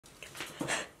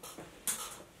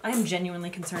I am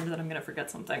genuinely concerned that I'm gonna forget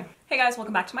something. Hey guys,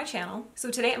 welcome back to my channel. So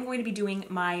today I'm going to be doing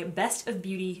my best of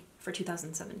beauty for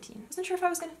 2017. I wasn't sure if I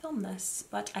was gonna film this,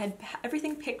 but I had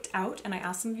everything picked out and I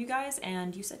asked some of you guys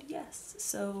and you said yes,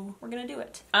 so we're gonna do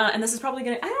it. And this is probably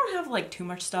gonna, I don't have like too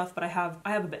much stuff, but I have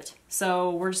a bit.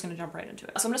 So we're just gonna jump right into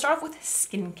it. So I'm gonna start off with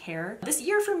skincare. This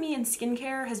year for me in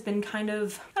skincare has been kind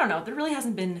of, I don't know, there really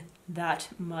hasn't been that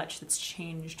much that's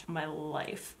changed my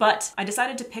life. But I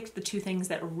decided to pick the two things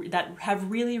that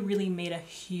have really made a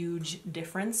huge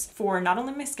difference for not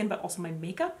only my skin, but also my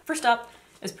makeup. First up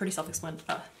is pretty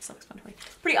self-explanatory.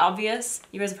 Pretty obvious.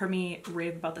 You guys have heard me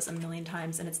rave about this a million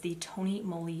times, and it's the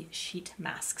Moly sheet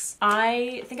masks.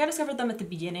 I think I discovered them at the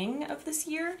beginning of this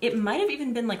year. It might have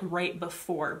even been like right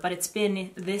before, but it's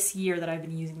been this year that I've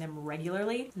been using them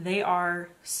regularly. They are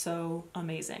so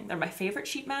amazing. They're my favorite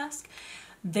sheet mask.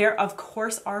 There, of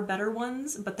course, are better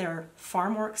ones, but they're far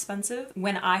more expensive.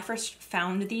 When I first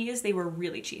found these, they were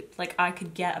really cheap. Like, I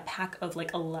could get a pack of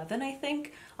like 11, I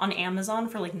think, on Amazon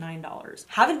for like $9.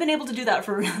 Haven't been able to do that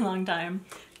for a really long time.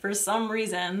 For some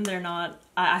reason, they're not,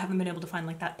 I haven't been able to find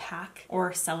like that pack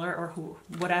or seller or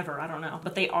whatever, I don't know.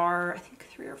 But they are, I think,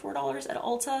 $3 or $4 at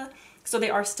Ulta. So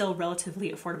they are still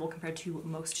relatively affordable compared to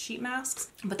most sheet masks,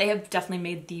 but they have definitely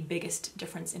made the biggest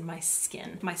difference in my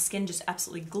skin. My skin just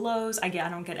absolutely glows. I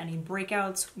don't get any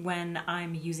breakouts when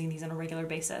I'm using these on a regular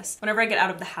basis. Whenever I get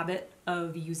out of the habit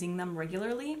of using them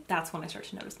regularly, that's when I start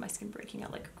to notice my skin breaking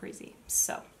out like crazy.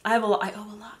 So I owe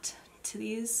a lot to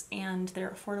these, and they're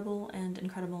affordable and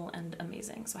incredible and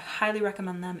amazing. So I highly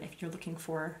recommend them if you're looking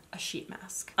for a sheet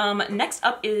mask. Next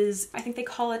up is, I think they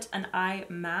call it an eye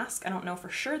mask. I don't know for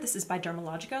sure. This is by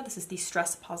Dermalogica. This is the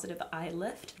Stress Positive Eye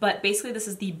Lift. But basically this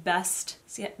is the best,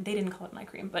 see, they didn't call it an eye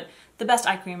cream, but the best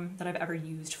eye cream that I've ever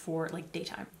used for like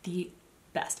daytime. The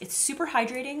best. It's super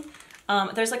hydrating.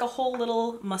 There's like a whole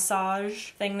little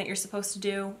massage thing that you're supposed to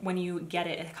do when you get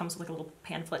it. It comes with like a little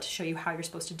pamphlet to show you how you're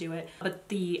supposed to do it. But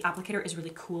the applicator is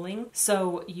really cooling.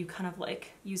 So you kind of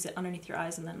like use it underneath your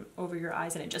eyes and then over your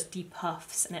eyes, and it just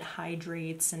depuffs and it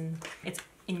hydrates and it's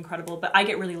incredible. But I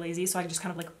get really lazy, so I just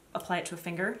kind of like apply it to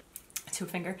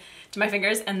my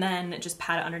fingers and then just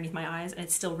pat it underneath my eyes, and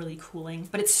it's still really cooling,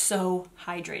 but it's so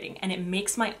hydrating and it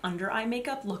makes my under eye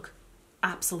makeup look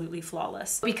absolutely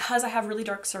flawless. Because I have really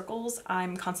dark circles,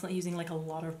 I'm constantly using like a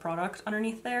lot of product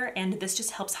underneath there, and this just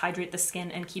helps hydrate the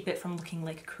skin and keep it from looking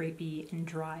like crepey and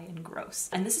dry and gross.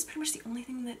 And this is pretty much the only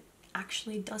thing that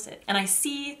actually does it. And I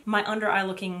see my under eye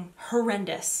looking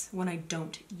horrendous when I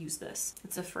don't use this.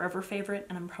 It's a forever favorite,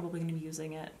 and I'm probably going to be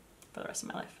using it for the rest of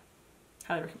my life.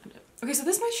 Highly recommend it. Okay, so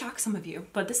this might shock some of you,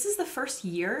 but this is the first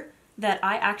year that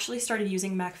I actually started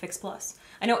using MAC Fix Plus.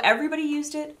 I know everybody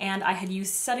used it, and I had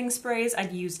used setting sprays,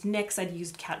 I'd used NYX, I'd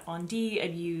used Kat Von D,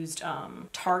 I'd used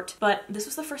Tarte, but this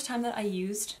was the first time that I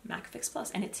used MAC Fix Plus,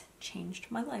 and it's changed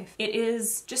my life. It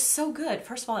is just so good.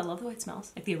 First of all, I love the way it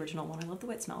smells. Like the original one, I love the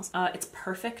way it smells. It's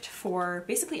perfect for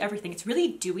basically everything. It's really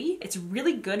dewy. It's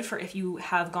really good for if you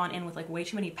have gone in with like way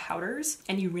too many powders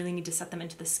and you really need to set them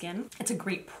into the skin. It's a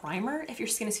great primer if your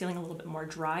skin is feeling a little bit more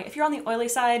dry. If you're on the oily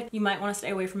side, you might want to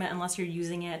stay away from it unless you're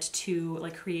using it to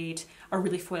like create a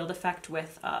really foiled effect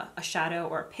with a shadow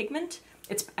or a pigment.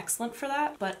 It's excellent for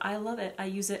that, but I love it. I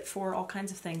use it for all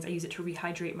kinds of things. I use it to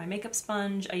rehydrate my makeup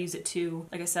sponge. I use it to,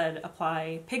 like I said,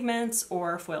 apply pigments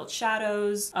or foiled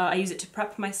shadows. I use it to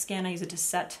prep my skin. I use it to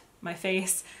set my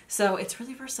face. So it's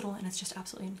really versatile, and it's just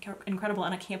absolutely incredible,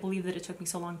 and I can't believe that it took me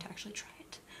so long to actually try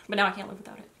it. But now I can't live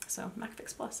without it. So MAC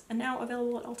Fix Plus, and now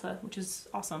available at Ulta, which is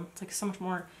awesome. It's like so much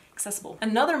more accessible.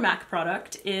 Another MAC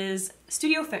product is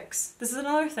Studio Fix. This is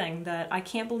another thing that I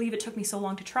can't believe it took me so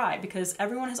long to try, because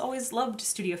everyone has always loved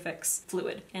Studio Fix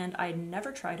fluid, and I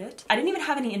never tried it. I didn't even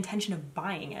have any intention of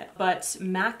buying it, but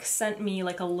MAC sent me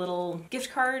like a little gift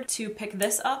card to pick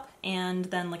this up, and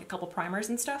then like a couple primers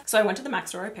and stuff. So I went to the MAC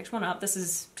store, I picked one up. This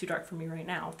is too dark for me right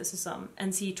now. This is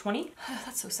NC20.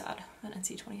 That's so sad that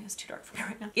NC20 is too dark for me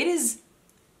right now. It is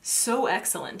so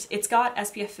excellent. It's got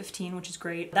SPF 15, which is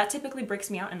great. That typically breaks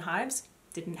me out in hives.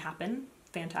 Didn't happen.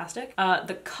 Fantastic.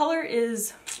 The color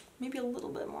is maybe a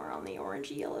little bit more on the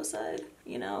orangey yellow side,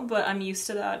 you know, but I'm used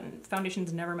to that, and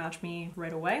foundations never match me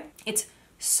right away. It's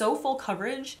so full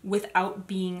coverage without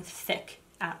being thick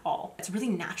at all. It's really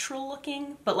natural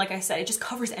looking, but like I said, it just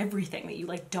covers everything that you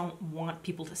like don't want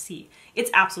people to see.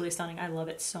 It's absolutely stunning. I love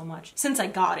it so much. Since I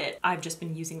got it, I've just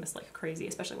been using this like crazy,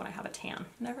 especially when I have a tan.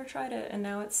 Never tried it, and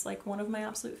now it's like one of my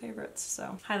absolute favorites,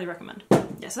 so highly recommend.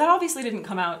 Yeah, so that obviously didn't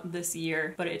come out this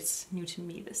year, but it's new to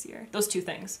me this year. Those two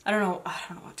things. I don't know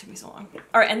why it took me so long.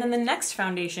 All right, and then the next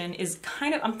foundation is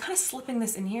I'm kind of slipping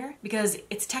this in here because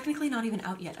it's technically not even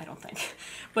out yet, I don't think.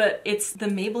 But it's the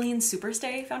Maybelline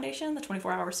SuperStay foundation, the 24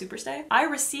 24-hour SuperStay. I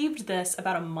received this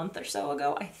about a month or so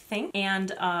ago, I think,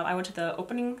 and I went to the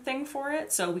opening thing for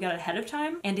it, so we got it ahead of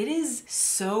time, and it is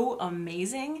so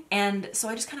amazing. And so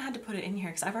I just kind of had to put it in here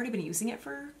because I've already been using it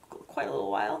for quite a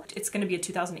little while. It's going to be a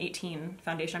 2018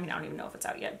 foundation. I mean, I don't even know if it's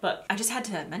out yet, but I just had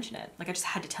to mention it. Like, I just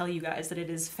had to tell you guys that it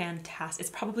is fantastic. It's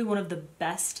probably one of the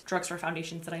best drugstore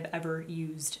foundations that I've ever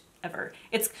used. Ever.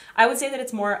 I would say that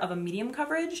it's more of a medium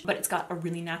coverage, but it's got a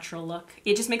really natural look.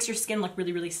 It just makes your skin look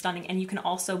really, really stunning, and you can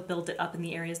also build it up in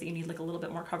the areas that you need like a little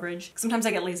bit more coverage. Sometimes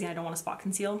I get lazy and I don't want to spot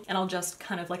conceal, and I'll just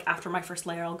kind of like after my first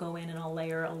layer, I'll go in and I'll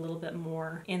layer a little bit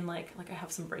more in like I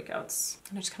have some breakouts,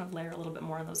 and I just kind of layer a little bit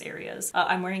more in those areas.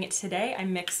 I'm wearing it today. I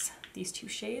mix these two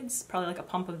shades, probably like a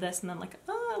pump of this and then like,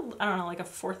 I don't know, like a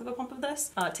fourth of a pump of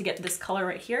this to get this color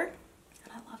right here,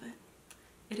 and I love it.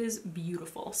 It is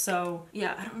beautiful. So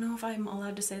yeah, I don't know if I'm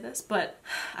allowed to say this, but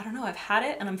I don't know, I've had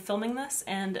it and I'm filming this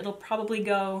and it'll probably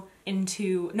go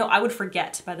into, no, I would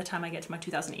forget by the time I get to my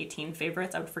 2018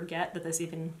 favorites. I would forget that this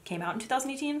even came out in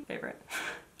 2018. Favorite.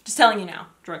 Just telling you now,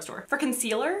 drugstore. For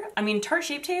concealer, I mean, Tarte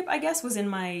Shape Tape, I guess, was in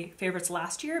my favorites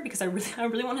last year because I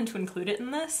really wanted to include it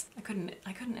in this. I couldn't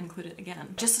include it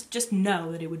again. Just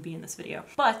know that it would be in this video.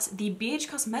 But the BH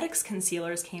Cosmetics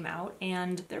concealers came out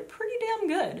and they're pretty damn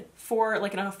good for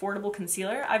like an affordable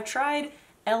concealer. I've tried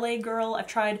LA Girl,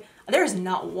 there's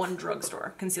not one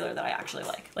drugstore concealer that I actually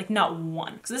like not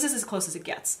one. So this is as close as it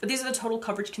gets. But these are the total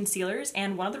coverage concealers,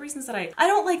 and one of the reasons that I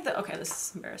don't like the, okay, this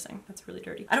is embarrassing, that's really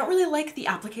dirty. I don't really like the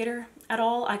applicator at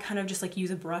all. I kind of just like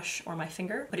use a brush or my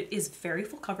finger, but it is very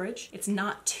full coverage. It's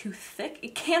not too thick.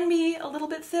 It can be a little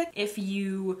bit thick if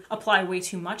you apply way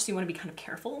too much, so you want to be kind of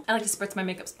careful. I like to spritz my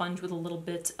makeup sponge with a little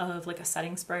bit of like a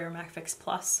setting spray or MAC Fix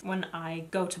Plus when I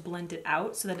go to blend it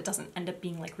out so that it doesn't end up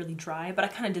being like really dry,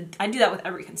 but I do that with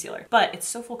every concealer. But it's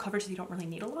so full coverage that you don't really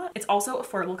need a lot. It's also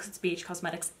affordable because it's BH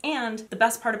Cosmetics, and the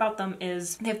best part about them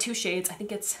is they have two shades. I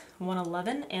think it's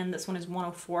 111 and this one is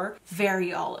 104.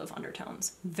 Very olive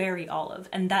undertones, very olive,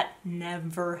 and that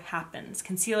never happens.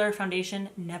 Concealer, foundation,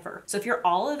 never. So if you're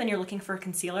olive and you're looking for a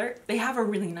concealer, they have a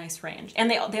really nice range, and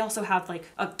they also have like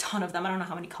a ton of them. I don't know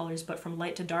how many colors, but from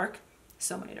light to dark,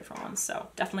 so many different ones. So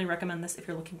definitely recommend this if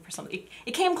you're looking for something.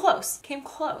 It came close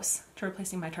to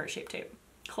replacing my Tarte Shape Tape.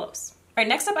 Close. All right,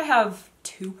 next up I have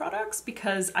two products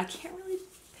because I can't really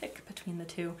pick between the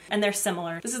two, and they're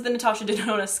similar. This is the Natasha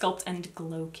Denona Sculpt and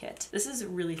Glow Kit. This is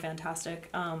really fantastic.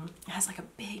 It has like a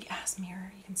big ass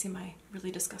mirror. You can see my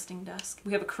really disgusting desk.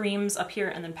 We have creams up here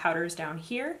and then powders down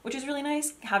here, which is really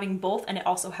nice having both, and it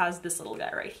also has this little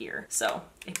guy right here. So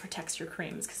it protects your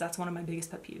creams, because that's one of my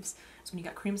biggest pet peeves. is when you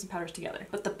got creams and powders together.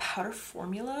 But the powder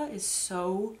formula is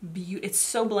so beautiful. It's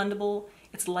so blendable.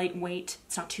 It's lightweight,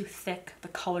 it's not too thick, the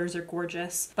colors are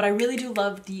gorgeous. But I really do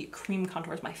love the cream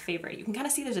contour, is my favorite. You can kind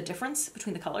of see there's a difference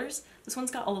between the colors. This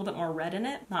one's got a little bit more red in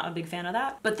it, not a big fan of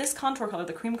that. But this contour color,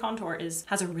 the cream contour,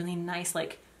 has a really nice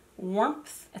like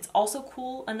warmth. It's also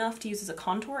cool enough to use as a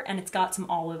contour, and it's got some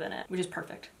olive in it, which is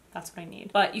perfect. That's what I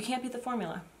need. But you can't beat the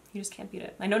formula. You just can't beat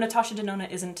it. I know Natasha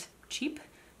Denona isn't cheap,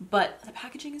 but the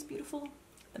packaging is beautiful,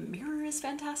 the mirror is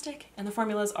fantastic, and the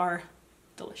formulas are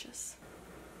delicious.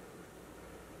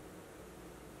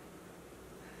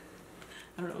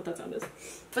 I don't know what that sound is.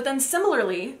 But then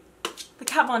similarly, the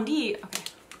Kat Von D, okay,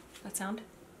 that sound?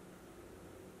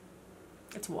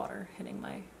 It's water hitting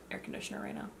my air conditioner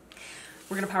right now.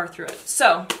 We're gonna power through it.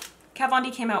 So, Kat Von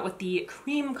D came out with the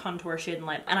cream contour Shade and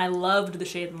Light, and I loved the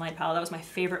Shade and Light palette. That was my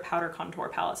favorite powder contour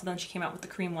palette. So then she came out with the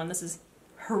cream one. This is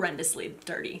horrendously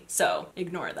dirty, so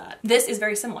ignore that. This is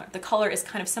very similar. The color is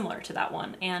kind of similar to that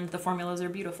one, and the formulas are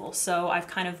beautiful. So I've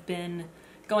kind of been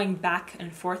going back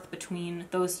and forth between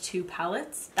those two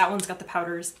palettes. That one's got the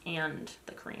powders and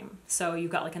the cream. So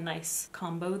you've got like a nice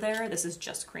combo there. This is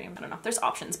just cream. I don't know, there's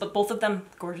options, but both of them,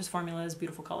 gorgeous formulas,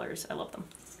 beautiful colors. I love them.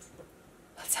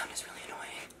 That sound is really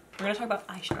annoying. We're gonna talk about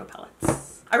eyeshadow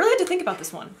palettes. I really had to think about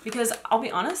this one because I'll be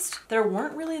honest, there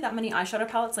weren't really that many eyeshadow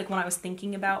palettes like when I was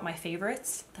thinking about my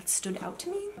favorites that stood out to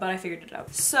me, but I figured it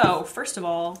out. So first of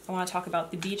all, I want to talk about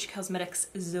the BH Cosmetics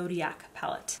Zodiac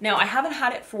palette. Now I haven't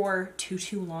had it for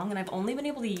too long, and I've only been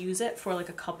able to use it for like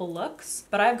a couple looks,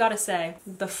 but I've got to say,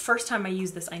 the first time I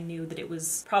used this, I knew that it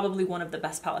was probably one of the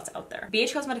best palettes out there.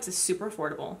 BH Cosmetics is super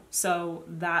affordable, so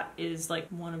that is like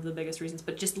one of the biggest reasons,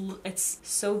 but just it's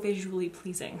so visually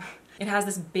pleasing. It has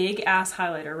this big ass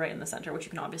highlighter right in the center, which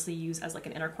you can obviously use as like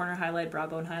an inner corner highlight, brow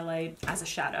bone highlight, as a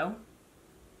shadow.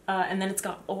 And then it's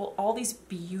got all these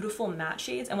beautiful matte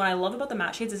shades. And what I love about the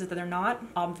matte shades is that they're not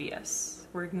obvious.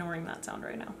 We're ignoring that sound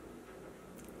right now.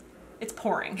 It's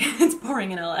pouring. It's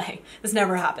pouring in LA. This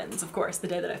never happens, of course, the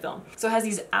day that I film. So it has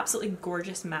these absolutely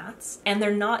gorgeous mattes, and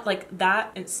they're not like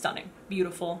that. It's stunning.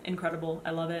 beautiful, incredible.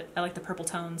 I love it. I like the purple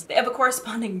tones. They have a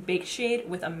corresponding baked shade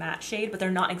with a matte shade, but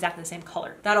they're not exactly the same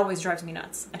color. That always drives me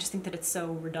nuts. I just think that it's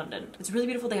so redundant. It's really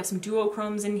beautiful. They have some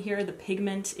duochromes in here. The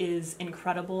pigment is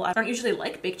incredible. I don't usually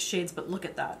like baked shades, but look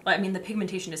at that. I mean, the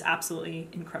pigmentation is absolutely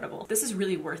incredible. This is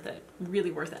really worth it.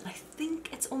 Really worth it. I think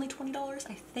it's only $20.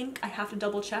 I think I have to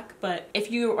double check, but if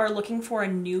you are looking for a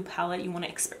new palette, you want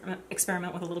to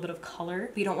experiment with a little bit of color,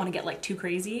 but you don't want to get like too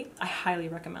crazy, I highly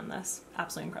recommend this.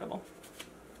 Absolutely incredible.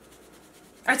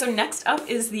 All right, so next up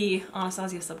is the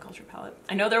Anastasia Subculture palette.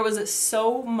 I know there was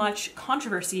so much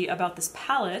controversy about this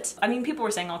palette. I mean, people were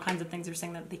saying all kinds of things. They're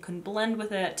saying that they couldn't blend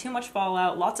with it, too much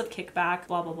fallout, lots of kickback,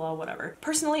 blah, blah, blah, whatever.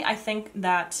 Personally, I think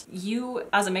that you,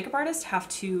 as a makeup artist, have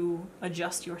to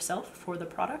adjust yourself for the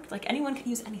product. Like, anyone can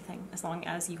use anything as long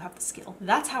as you have the skill.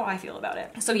 That's how I feel about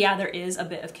it. So yeah, there is a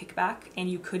bit of kickback and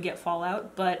you could get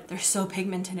fallout, but they're so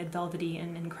pigmented, velvety,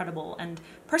 and incredible. And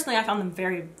personally, I found them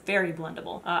very, very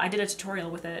blendable. I did a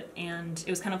tutorial with it and it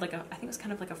was kind of like I think it was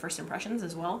kind of like a first impressions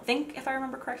as well. I think, if I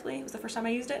remember correctly, it was the first time I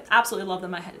used it. Absolutely love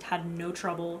them. I had no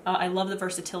trouble. I love the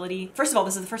versatility. First of all,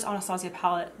 this is the first Anastasia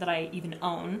palette that I even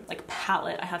own. Like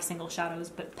palette, I have single shadows,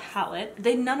 but palette,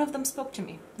 none of them spoke to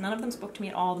me. None of them spoke to me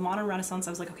at all. The Modern Renaissance, I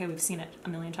was like, okay, we've seen it a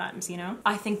million times, you know?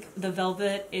 I think the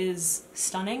velvet is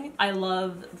stunning. I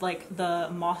love like the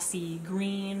mossy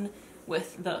green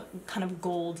with the kind of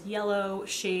gold yellow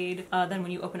shade. Then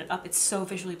when you open it up, it's so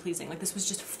visually pleasing. Like this was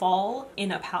just fall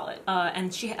in a palette.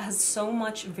 And she has so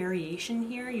much variation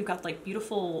here. You've got like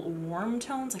beautiful warm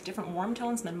tones, like different warm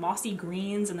tones, and then mossy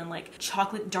greens, and then like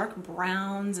chocolate dark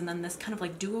browns, and then this kind of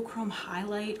like duochrome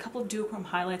highlight, couple of duochrome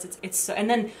highlights. It's so, and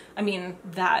then, I mean,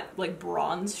 that like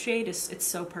bronze shade it's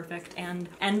so perfect, and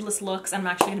endless looks. I'm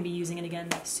actually gonna be using it again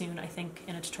soon, I think,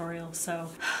 in a tutorial. So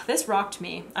this rocked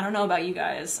me. I don't know about you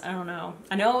guys. I don't know.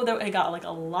 I know that it got like a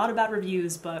lot of bad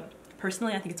reviews, but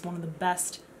personally I think it's one of the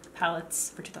best palettes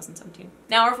for 2017.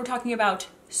 Now, if we're talking about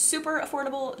super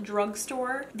affordable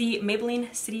drugstore, the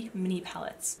Maybelline City Mini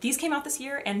palettes. These came out this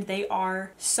year and they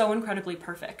are so incredibly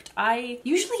perfect. I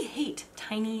usually hate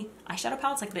tiny eyeshadow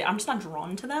palettes, like I'm just not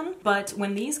drawn to them, but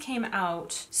when these came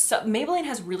out, Maybelline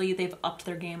has really, they've upped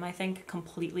their game, I think,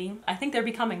 completely. I think they're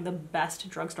becoming the best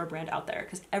drugstore brand out there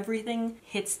because everything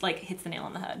hits the nail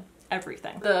on the head.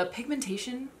 Everything. The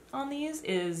pigmentation on these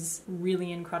is really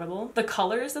incredible. The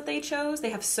colors that they chose,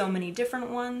 they have so many different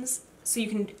ones, so you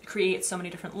can create so many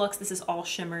different looks. This is all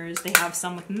shimmers. They have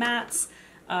some with mattes.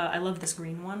 I love this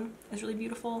green one. It's really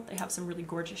beautiful. They have some really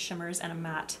gorgeous shimmers and a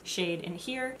matte shade in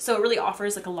here. So it really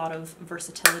offers like a lot of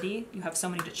versatility. You have so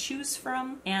many to choose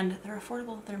from, and they're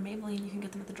affordable. They're Maybelline. You can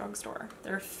get them at the drugstore.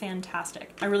 They're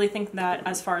fantastic. I really think that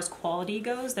as far as quality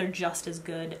goes, they're just as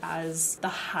good as the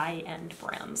high-end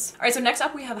brands. All right, so next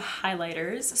up we have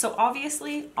highlighters. So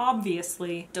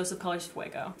obviously, Dose of Colors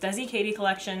Fuego. Desi Katy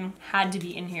collection had to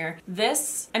be in here.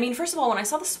 This, I mean, first of all, when I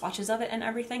saw the swatches of it and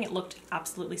everything, it looked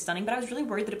absolutely stunning, but I was really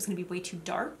worried that it was gonna be way too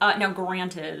dark. Now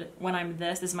granted, when I'm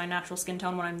this is my natural skin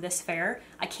tone, when I'm this fair,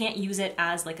 I can't use it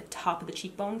as like a top of the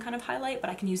cheekbone kind of highlight, but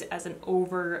I can use it as an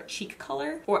over cheek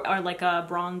color or like a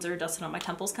bronzer dusted on my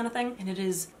temples kind of thing. And it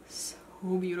is so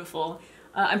beautiful.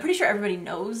 I'm pretty sure everybody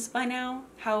knows by now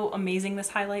how amazing this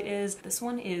highlight is. This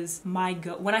one is my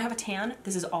go. When I have a tan,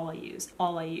 this is all I use.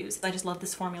 All I use. I just love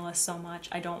this formula so much.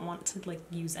 I don't want to like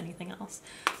use anything else.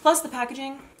 Plus the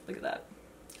packaging, look at that.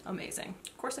 Amazing.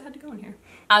 Of course it had to go in here.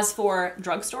 As for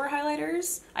drugstore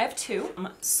highlighters, I have two.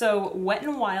 So Wet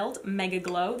n Wild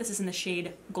MegaGlo. This is in the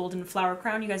shade Golden Flower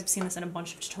Crown. You guys have seen this in a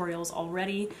bunch of tutorials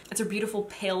already. It's a beautiful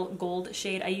pale gold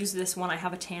shade. I use this when I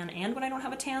have a tan and when I don't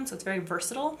have a tan, so it's very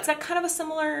versatile. It's got kind of a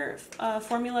similar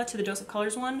formula to the Dose of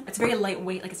Colors one. It's very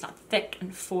lightweight, like it's not thick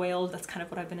and foiled. That's kind of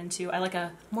what I've been into. I like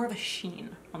more of a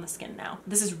sheen on the skin now.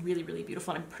 This is really, really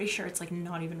beautiful, and I'm pretty sure it's like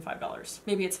not even $5.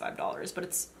 Maybe it's $5, but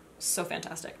it's so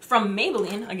fantastic. From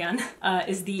Maybelline, again,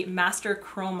 is the Master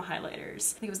Chrome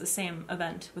highlighters. I think it was the same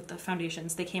event with the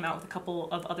foundations. They came out with a couple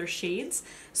of other shades.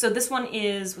 So this one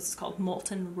is, what's this called?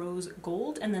 Molten Rose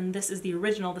Gold, and then this is the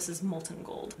original, this is Molten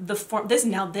Gold. This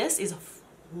is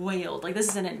foiled. Like this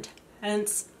is an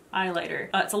intense highlighter.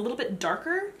 It's a little bit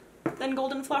darker than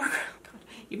Golden Flower Crown. God,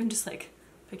 even just like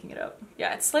picking it up.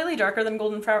 Yeah, it's slightly darker than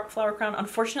Golden Flower Crown.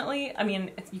 Unfortunately, I mean,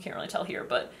 you can't really tell here,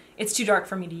 but it's too dark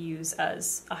for me to use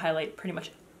as a highlight pretty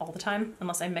much all the time,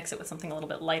 unless I mix it with something a little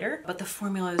bit lighter. But the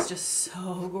formula is just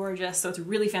so gorgeous. So it's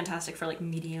really fantastic for like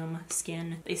medium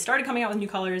skin. They started coming out with new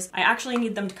colors. I actually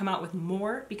need them to come out with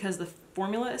more because the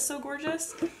formula is so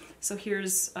gorgeous. So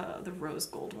here's the rose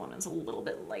gold one is a little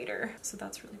bit lighter. So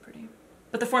that's really pretty.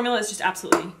 But the formula is just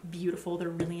absolutely beautiful. They're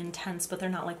really intense, but they're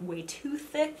not like way too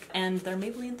thick. And they're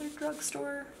Maybelline, they're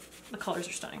drugstore. The colors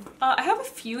are stunning. I have a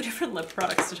few different lip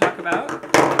products to talk about.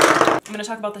 I'm gonna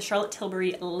talk about the Charlotte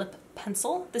Tilbury lip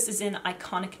pencil. This is in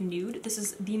Iconic Nude. This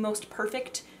is the most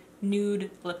perfect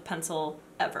nude lip pencil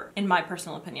ever, in my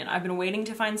personal opinion. I've been waiting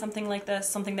to find something like this,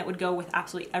 something that would go with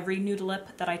absolutely every nude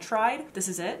lip that I tried. This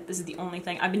is it. This is the only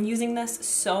thing. I've been using this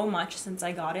so much since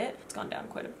I got it. It's gone down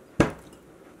quite a bit.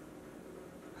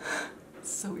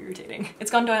 So irritating.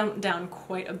 It's gone down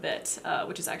quite a bit,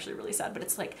 which is actually really sad, but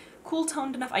it's like cool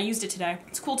toned enough. I used it today.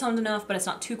 It's cool toned enough, but it's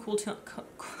not too cool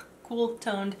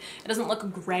toned. It doesn't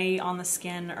look gray on the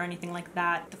skin or anything like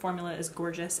that. The formula is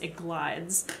gorgeous. It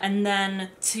glides. And then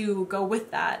to go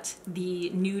with that, the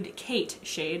Nude Kate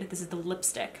shade. This is the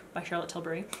lipstick by Charlotte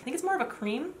Tilbury. I think it's more of a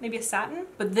cream, maybe a satin,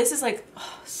 but this is like,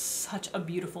 oh, such a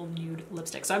beautiful nude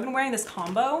lipstick. So I've been wearing this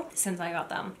combo since I got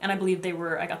them, and I believe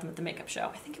I got them at the makeup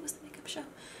show. I think it was the makeup show.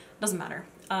 Doesn't matter.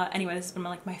 Anyway, this has been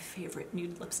my favorite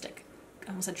nude lipstick. I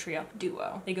almost said trio.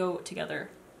 Duo. They go together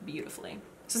beautifully.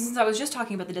 So since I was just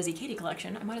talking about the Desi Katy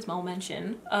collection, I might as well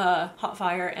mention Hot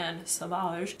Fire and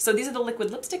Sauvage. So these are the liquid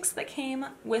lipsticks that came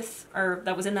with, or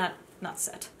that was in that, not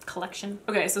set, collection.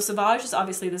 Okay, so Sauvage is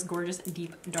obviously this gorgeous,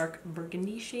 deep, dark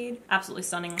burgundy shade. Absolutely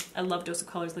stunning. I love Dose of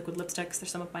Colors liquid lipsticks. They're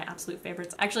some of my absolute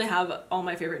favorites. I actually have all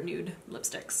my favorite nude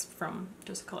lipsticks from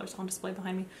Dose of Colors on display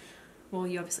behind me. Well,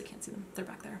 you obviously can't see them. They're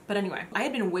back there. But anyway, I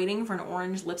had been waiting for an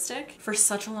orange lipstick for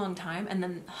such a long time, and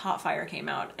then Hot Fire came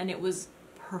out, and it was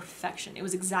perfection. It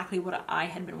was exactly what I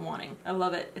had been wanting. I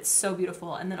love it. It's so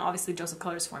beautiful. And then obviously Dose of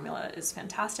Colors formula is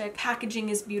fantastic. Packaging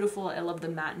is beautiful. I love the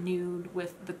matte nude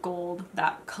with the gold.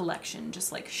 That collection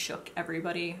just like shook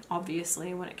everybody,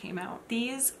 obviously, when it came out.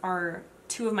 These are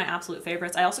two of my absolute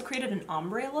favorites. I also created an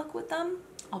ombre look with them.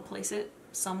 I'll place it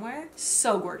somewhere.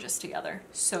 So gorgeous together.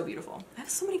 So beautiful. I have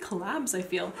so many collabs, I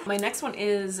feel. My next one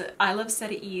is I Love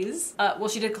Set at Ease. Well,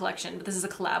 she did collection, but this is a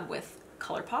collab with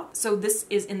ColourPop. So this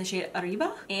is in the shade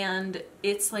Arriba, and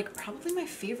it's like probably my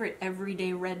favorite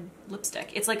everyday red lipstick.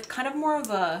 It's like kind of more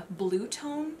of a blue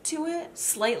tone to it,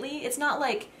 slightly. It's not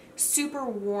like super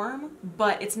warm,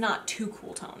 but it's not too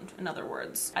cool toned, in other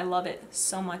words. I love it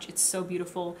so much. It's so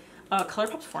beautiful.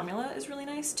 ColourPop's formula is really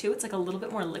nice too. It's like a little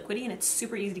bit more liquidy, and it's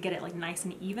super easy to get it like nice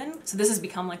and even. So this has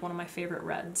become like one of my favorite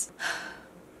reds.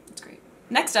 It's great.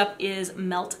 Next up is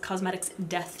Melt Cosmetics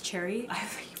Death Cherry.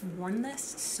 I've worn this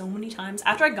so many times.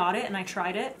 After I got it and I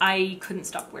tried it, I couldn't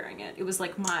stop wearing it. It was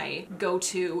like my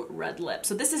go-to red lip.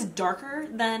 So this is darker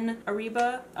than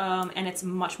Arriba, and it's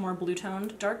much more blue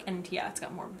toned dark, and yeah, it's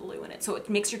got more blue in it. So it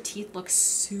makes your teeth look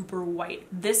super white.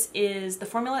 The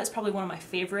formula is probably one of my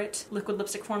favorite liquid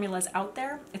lipstick formulas out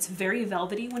there. It's very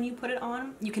velvety when you put it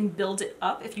on. You can build it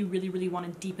up if you really, really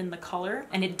want to deepen the color,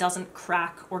 and it doesn't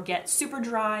crack or get super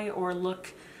dry or look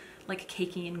like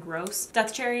cakey and gross.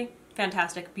 Death Cherry,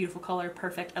 fantastic, beautiful color,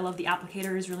 perfect. I love the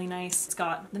applicator, is really nice. It's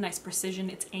got the nice precision,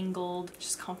 it's angled, it's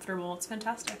just comfortable, it's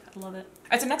fantastic, I love it. All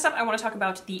right, so next up I want to talk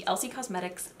about the Elsie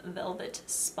Cosmetics Velvet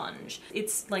Sponge.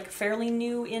 It's like fairly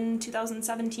new in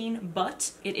 2017,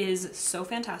 but it is so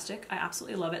fantastic. I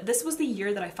absolutely love it. This was the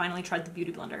year that I finally tried the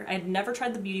Beauty Blender. I had never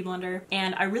tried the Beauty Blender,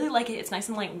 and I really like it. It's nice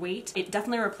and lightweight. It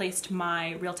definitely replaced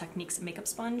my Real Techniques makeup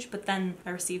sponge, but then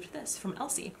I received this from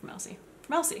Elsie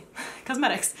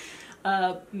Cosmetics.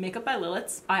 Makeup by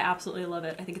Lilith's. I absolutely love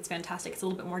it. I think it's fantastic. It's a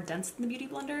little bit more dense than the Beauty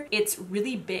Blender. It's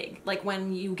really big. Like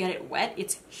when you get it wet,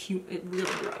 it's huge. It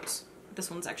really grows. This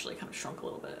one's actually kind of shrunk a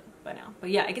little bit by now.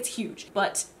 But yeah, it gets huge.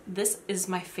 But this is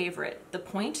my favorite. The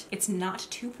point, it's not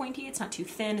too pointy, it's not too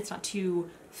thin, it's not too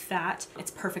fat.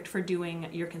 It's perfect for doing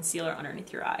your concealer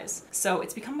underneath your eyes. So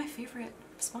it's become my favorite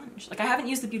sponge. Like I haven't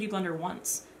used the Beauty Blender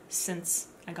once since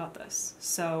I got this.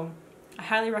 So I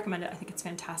highly recommend it. I think it's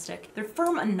fantastic. They're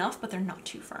firm enough, but they're not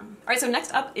too firm. All right, so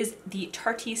next up is the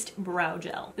Tartiste Brow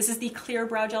Gel. This is the clear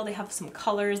brow gel. They have some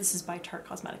colors. This is by Tarte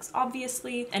Cosmetics,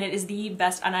 obviously, and it is the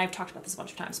best, and I've talked about this a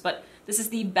bunch of times, but this is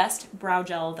the best brow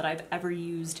gel that I've ever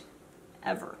used,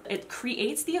 ever. It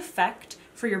creates the effect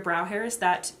for your brow hairs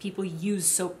that people use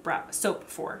soap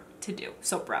for to do,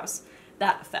 soap brows.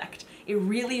 That effect. It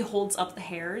really holds up the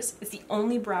hairs. It's the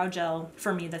only brow gel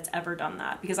for me that's ever done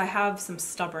that, because I have some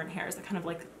stubborn hairs that kind of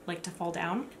like to fall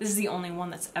down. This is the only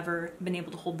one that's ever been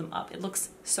able to hold them up. It looks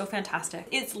so fantastic.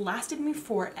 It's lasted me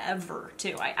forever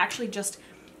too. I actually just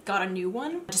got a new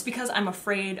one just because I'm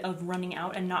afraid of running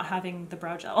out and not having the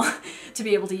brow gel to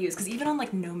be able to use, because even on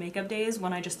like no makeup days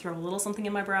when I just throw a little something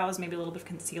in my brows, maybe a little bit of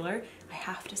concealer, I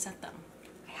have to set them.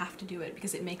 Have to do it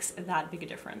because it makes that big a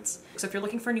difference. So if you're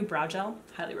looking for a new brow gel,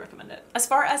 highly recommend it. As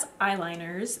far as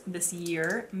eyeliners this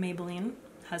year, Maybelline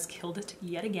has killed it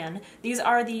yet again. These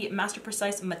are the Master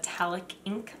Precise Metallic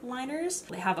Ink Liners.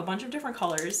 They have a bunch of different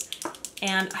colors,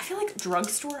 and I feel like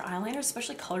drugstore eyeliners,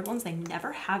 especially colored ones, they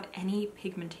never have any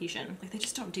pigmentation. Like they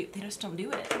just don't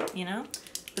do it, you know?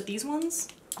 But these ones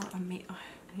are amazing. Oh,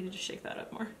 I need to just shake that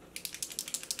up more.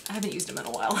 I haven't used them in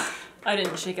a while. I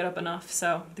didn't shake it up enough,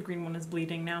 so the green one is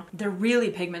bleeding now. They're really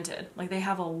pigmented. Like they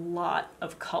have a lot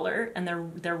of color, and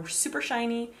they're super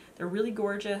shiny. They're really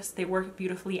gorgeous. They work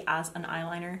beautifully as an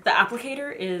eyeliner. The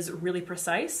applicator is really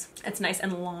precise. It's nice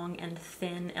and long and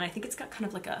thin, and I think it's got kind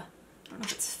of like a, I don't know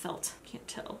if it's felt, can't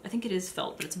tell. I think it is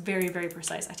felt, but it's very, very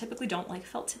precise. I typically don't like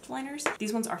felt tipped liners.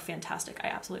 These ones are fantastic. I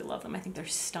absolutely love them. I think they're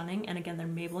stunning, and again, they're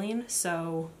Maybelline,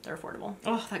 so they're affordable.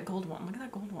 Oh, that gold one. Look at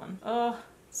that gold one. Oh.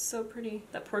 So pretty.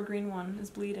 That poor green one is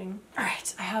bleeding. All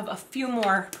right, I have a few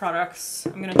more products.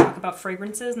 I'm gonna talk about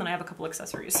fragrances, and then I have a couple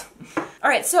accessories. All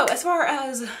right, so as far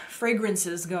as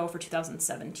fragrances go for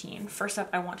 2017, first up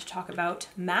I want to talk about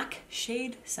MAC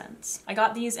Shade Scents. I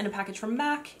got these in a package from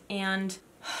MAC, and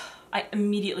I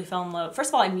immediately fell in love. First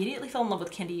of all, I immediately fell in love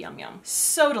with Candy Yum Yum.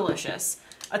 So delicious.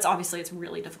 It's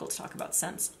really difficult to talk about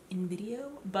scents in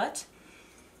video, but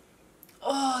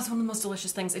oh, it's one of the most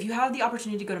delicious things. If you have the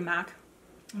opportunity to go to MAC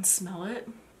and smell it,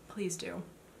 please do.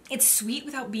 It's sweet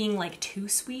without being like too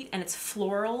sweet, and it's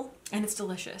floral, and it's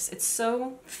delicious. It's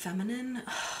so feminine.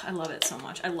 I love it so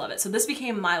much. I love it. So this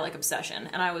became my like obsession,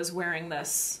 and I was wearing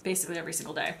this basically every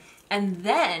single day. And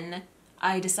then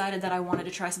I decided that I wanted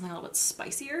to try something a little bit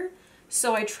spicier.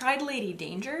 So I tried Lady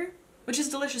Danger, which is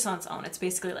delicious on its own. It's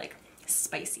basically like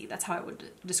spicy. That's how I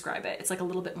would describe it. It's like a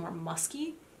little bit more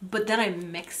musky. But then I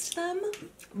mixed them,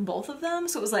 both of them.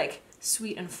 So it was like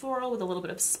sweet and floral with a little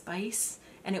bit of spice,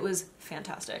 and it was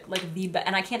fantastic. Like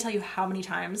and I can't tell you how many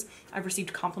times I've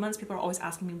received compliments. People are always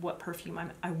asking me what perfume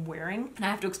I'm wearing, and I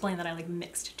have to explain that I like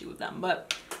mixed two of them,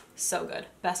 but so good.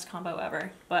 Best combo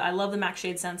ever. But I love the MAC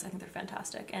Shade Scents. I think they're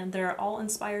fantastic, and they're all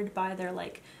inspired by their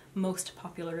like most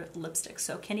popular lipsticks.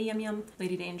 So Candy Yum Yum,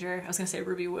 Lady Danger, I was gonna say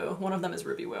Ruby Woo. One of them is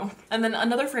Ruby Woo. And then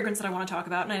another fragrance that I want to talk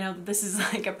about, and I know that this is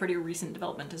like a pretty recent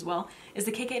development as well, is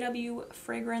the KKW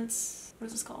fragrance, what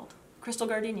is this called? Crystal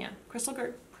Gardenia. Crystal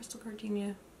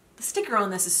Gardenia. The sticker on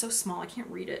this is so small, I can't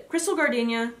read it. Crystal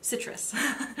Gardenia Citrus.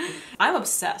 I'm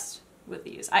obsessed with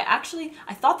these. I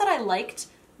thought that I liked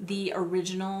the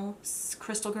original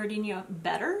Crystal Gardenia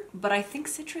better, but I think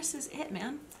Citrus is it,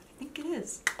 man. I think it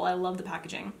is. Well, I love the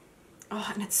packaging. Oh,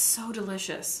 and it's so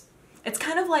delicious. It's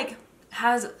kind of like,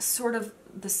 has sort of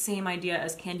the same idea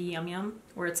as Candy Yum Yum,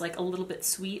 where it's like a little bit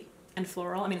sweet and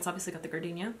floral. I mean, it's obviously got the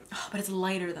gardenia, but it's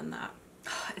lighter than that.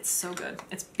 It's so good.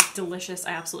 It's delicious.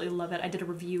 I absolutely love it. I did a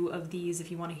review of these if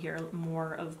you want to hear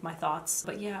more of my thoughts.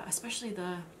 But yeah, especially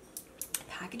the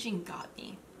packaging got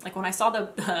me. Like when I saw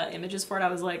the images for it, I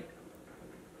was like,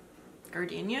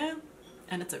 gardenia?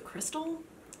 And it's a crystal?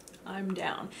 I'm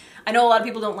down. I know a lot of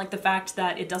people don't like the fact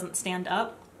that it doesn't stand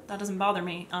up. That doesn't bother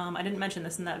me. I didn't mention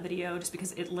this in that video just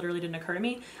because it literally didn't occur to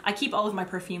me. I keep all of my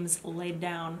perfumes laid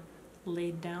down?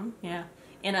 Yeah,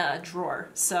 in a drawer,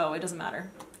 so it doesn't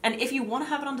matter. And if you want to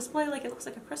have it on display like it looks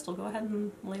like a crystal, go ahead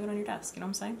and lay it on your desk, you know what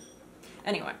I'm saying?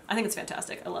 Anyway, I think it's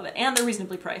fantastic. I love it. And they're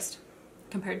reasonably priced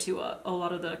compared to a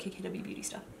lot of the KKW beauty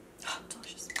stuff. Oh,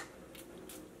 delicious.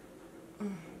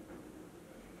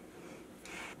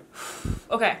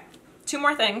 Okay, two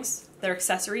more things. They're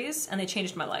accessories, and they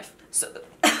changed my life. So,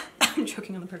 I'm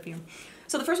choking on the perfume.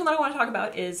 So the first one that I want to talk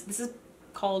about is, this is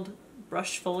called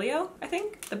Brush Folio, I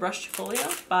think. The Brush Folio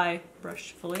by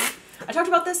Brush Folio. I talked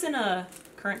about this in a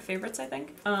current favorites, I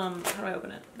think. How do I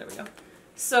open it? There we go.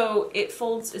 So it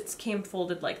folds, it came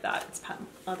folded like that. It's patent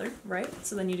leather, right?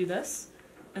 So then you do this,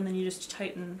 and then you just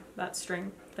tighten that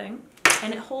string thing,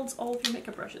 and it holds all of your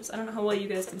makeup brushes. I don't know how well you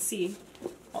guys can see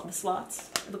all the slots.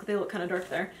 They look kind of dark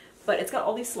there. But it's got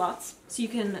all these slots, so you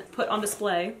can put on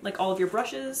display like all of your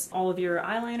brushes, all of your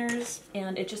eyeliners,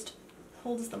 and it just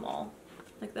holds them all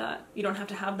like that. You don't have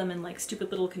to have them in like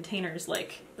stupid little containers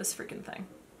like this freaking thing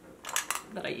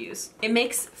that I use. It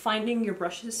makes finding your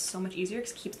brushes so much easier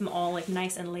because it keeps them all like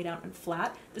nice and laid out and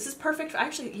flat. This is perfect for,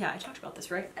 actually, yeah, I talked about this,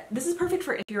 right? This is perfect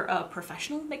for if you're a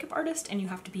professional makeup artist and you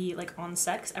have to be like on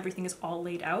set because everything is all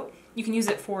laid out. You can use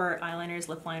it for eyeliners,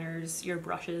 lip liners, your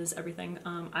brushes, everything.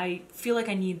 I feel like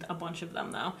I need a bunch of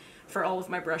them though for all of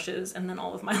my brushes and then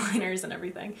all of my liners and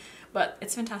everything. But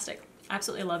it's fantastic. I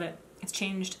absolutely love it. It's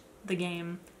changed the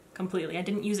game completely. I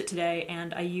didn't use it today,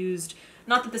 and I used,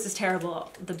 not that this is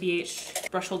terrible, the BH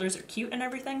brush holders are cute and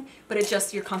everything, but it's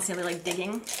just, you're constantly like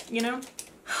digging, you know?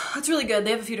 It's really good.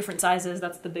 They have a few different sizes.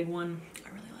 That's the big one. I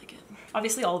really like it.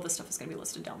 Obviously all of this stuff is gonna be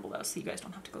listed down below so you guys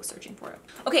don't have to go searching for it.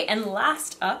 Okay, and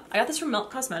last up, I got this from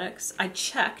Milk Cosmetics. I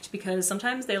checked because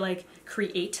sometimes they like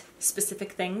create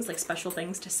specific things, like special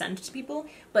things to send to people,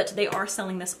 but they are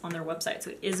selling this on their website, so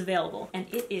it is available. And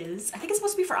it is, I think it's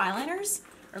supposed to be for eyeliners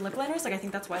or lip liners. Like I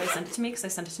think that's why they sent it to me, because they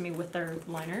sent it to me with their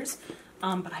liners.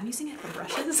 But I'm using it for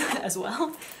brushes as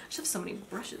well. I just have so many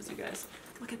brushes, you guys.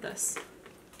 Look at this.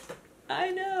 I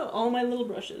know, all my little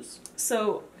brushes.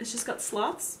 So it's just got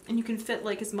slots and you can fit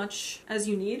like as much as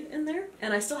you need in there.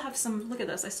 And I still have some, look at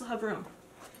this, I still have room.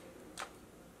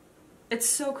 It's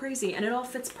so crazy and it all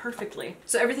fits perfectly.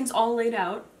 So everything's all laid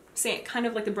out. Same, kind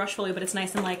of like the brush folio, but it's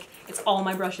nice and like, it's all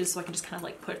my brushes so I can just kind of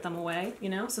like put them away, you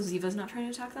know? So Ziva's not trying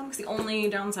to attack them. Because the only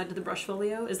downside to the brush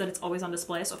folio is that it's always on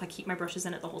display. So if I keep my brushes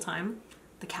in it the whole time,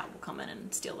 the cat will come in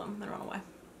and steal them and run away.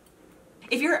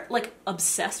 If you're like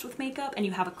obsessed with makeup and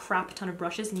you have a crap ton of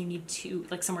brushes and you need to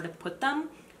like somewhere to put them,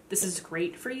 this is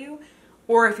great for you.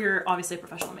 Or if you're obviously a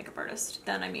professional makeup artist,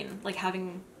 then I mean like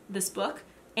having this book,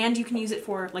 and you can use it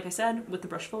for, like I said, with the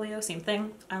brush folio, same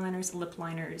thing, eyeliners, lip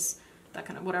liners, that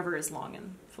kind of whatever is long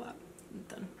and flat. And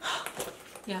then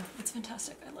yeah, it's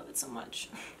fantastic. I love it so much.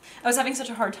 I was having such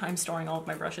a hard time storing all of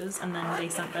my brushes and then they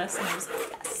sent this and I was like,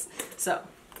 yes. So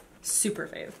super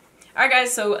fave. All right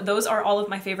guys, so those are all of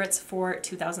my favorites for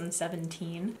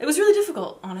 2017. It was really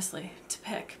difficult, honestly, to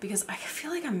pick because I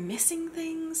feel like I'm missing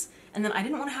things and then I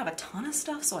didn't want to have a ton of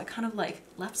stuff, so I kind of like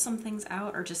left some things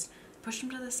out or just pushed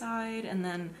them to the side, and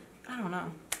then, I don't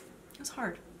know. It was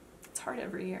hard. It's hard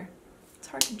every year. It's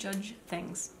hard to judge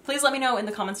things. Please let me know in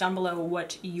the comments down below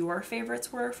what your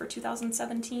favorites were for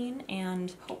 2017,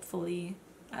 and hopefully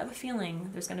I have a feeling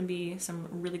there's gonna be some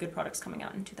really good products coming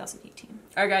out in 2018.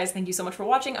 All right guys, thank you so much for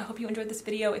watching. I hope you enjoyed this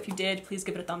video. If you did, please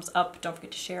give it a thumbs up. Don't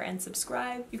forget to share and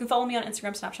subscribe. You can follow me on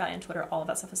Instagram, Snapchat, and Twitter. All of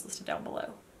that stuff is listed down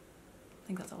below. I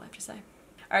think that's all I have to say.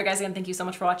 All right guys, again, thank you so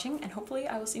much for watching, and hopefully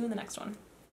I will see you in the next one.